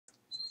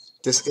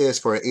This is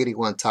for an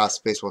 81 Topps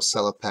Baseball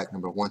Cello Pack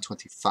number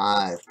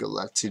 125. Good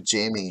luck to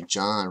Jamie,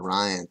 John,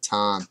 Ryan,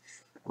 Tom,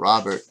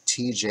 Robert,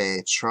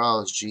 TJ,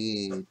 Charles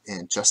G,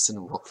 and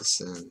Justin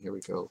Wilkerson. Here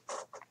we go.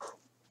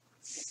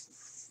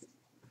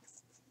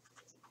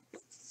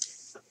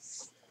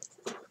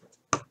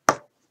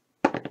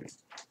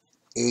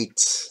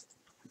 Eight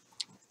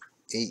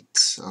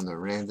on the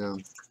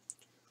random.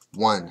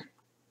 1,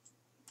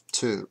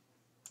 2,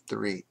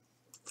 3,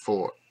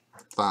 4,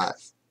 5,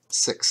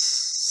 6,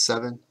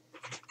 7,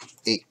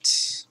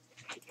 8.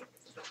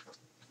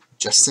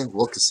 Justin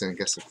Wilkerson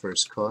gets the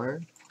first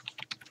card.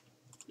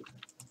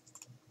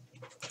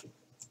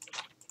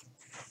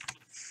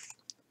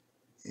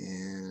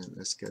 And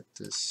let's get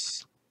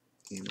this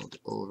emailed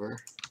over.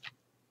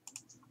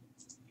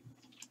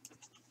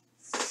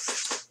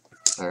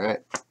 Alright.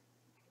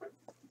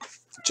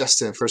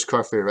 Justin, first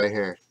card for you right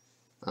here.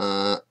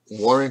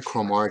 Warren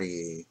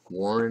Cromartie.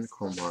 Warren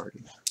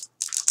Cromartie.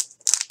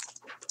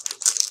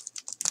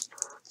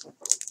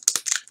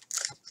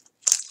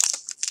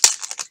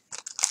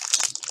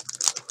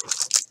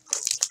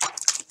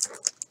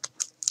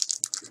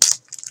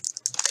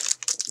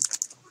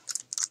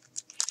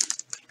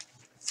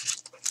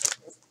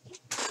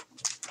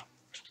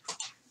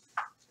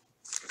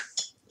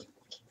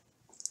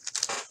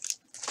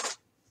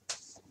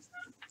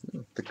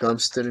 The gum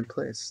stood in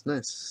place.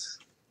 Nice.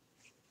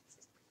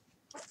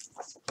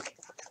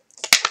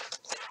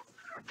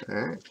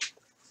 Alright.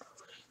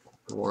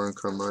 Warren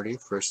Cromartie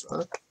first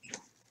up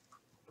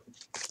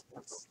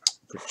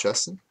for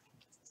Justin.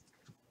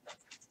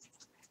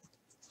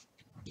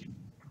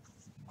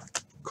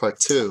 Card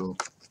 2,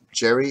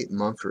 Jerry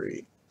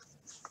Mumphrey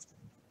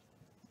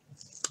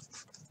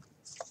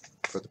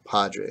for the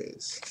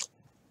Padres.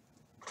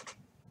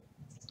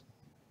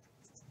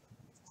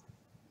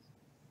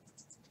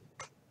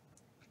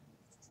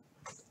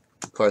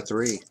 Card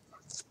 3,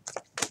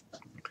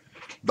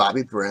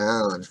 Bobby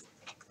Brown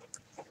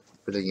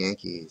for the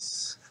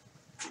Yankees.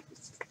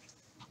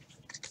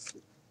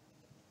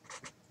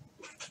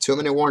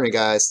 2-minute warning,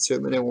 guys.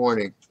 2-minute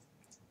warning.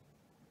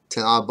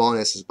 10-odd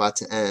bonus is about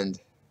to end.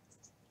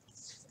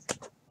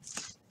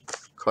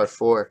 Card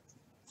 4,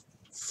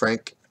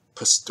 Frank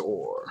Pastor.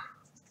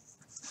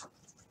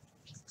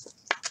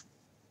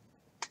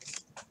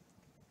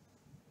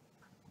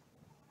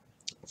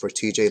 For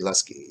TJ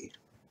Lusky.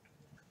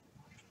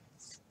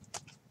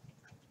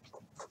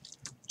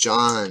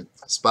 John,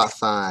 spot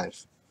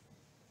 5.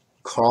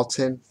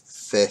 Carlton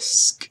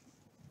Fisk,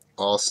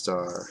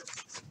 All-Star.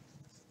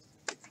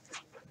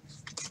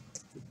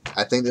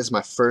 I think this is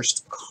my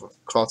first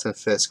Carlton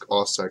Fisk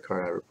All-Star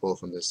card I ever pulled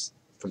from these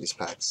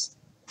packs.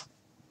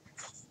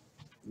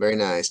 Very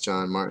nice,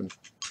 John Martin.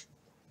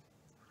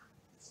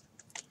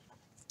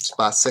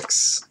 Spot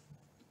 6.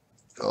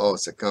 Oh,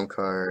 it's a gum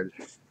card.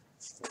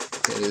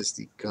 It is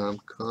the gum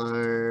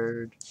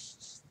card.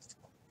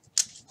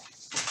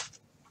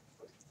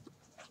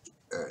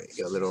 Alright,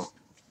 you got a little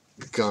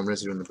gum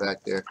residue in the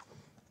back there.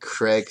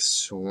 Craig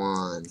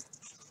Swan.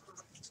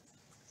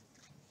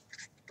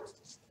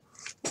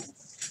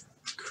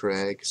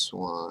 Craig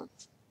Swan.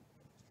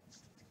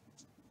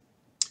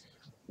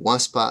 One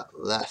spot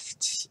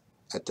left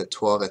at the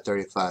 12 at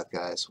 35,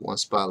 guys. One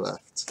spot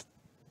left.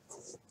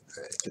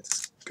 Alright, get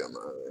this gum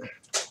out of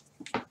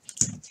there.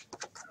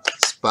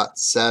 Spot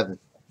 7.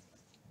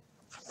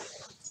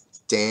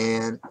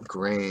 Dan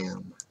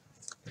Graham.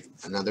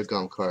 Another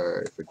gum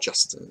card for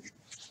Justin.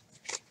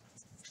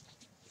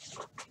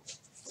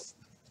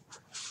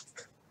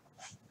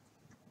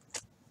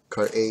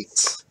 Card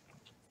 8.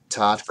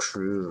 Todd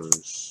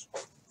Cruz.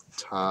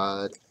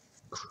 Todd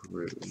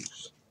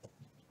Cruz.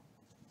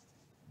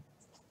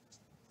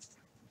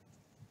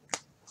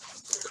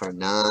 Card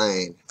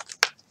 9.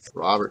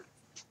 Robert.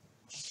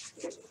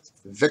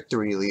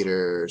 Victory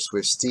leaders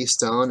with Steve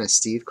Stone and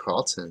Steve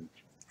Carlton.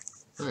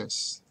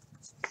 Nice.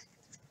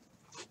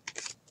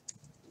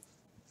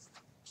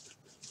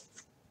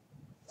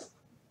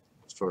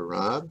 For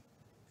Rob.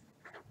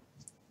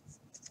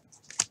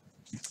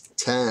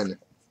 10.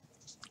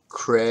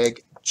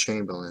 Craig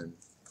Chamberlain.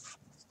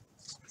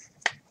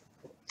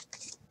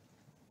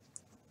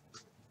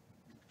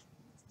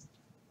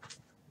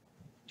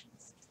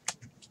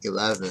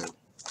 11.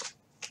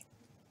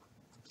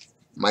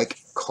 Mike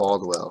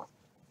Caldwell.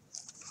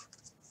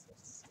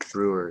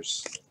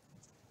 Brewers.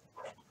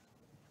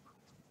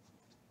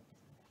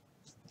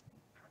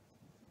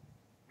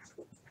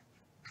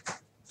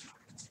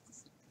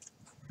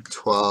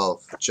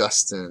 12.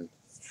 Justin.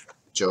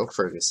 Joe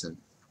Ferguson.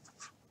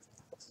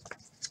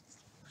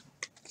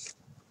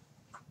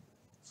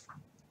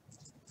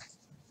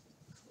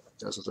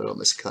 That was a little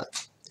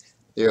miscut.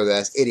 There you go,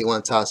 guys.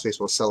 81 Topps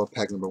Baseball Cello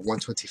Pack number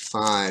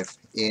 125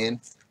 in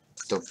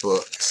the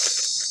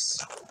books.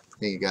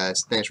 Thank you,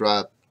 guys. Thanks,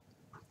 Rob.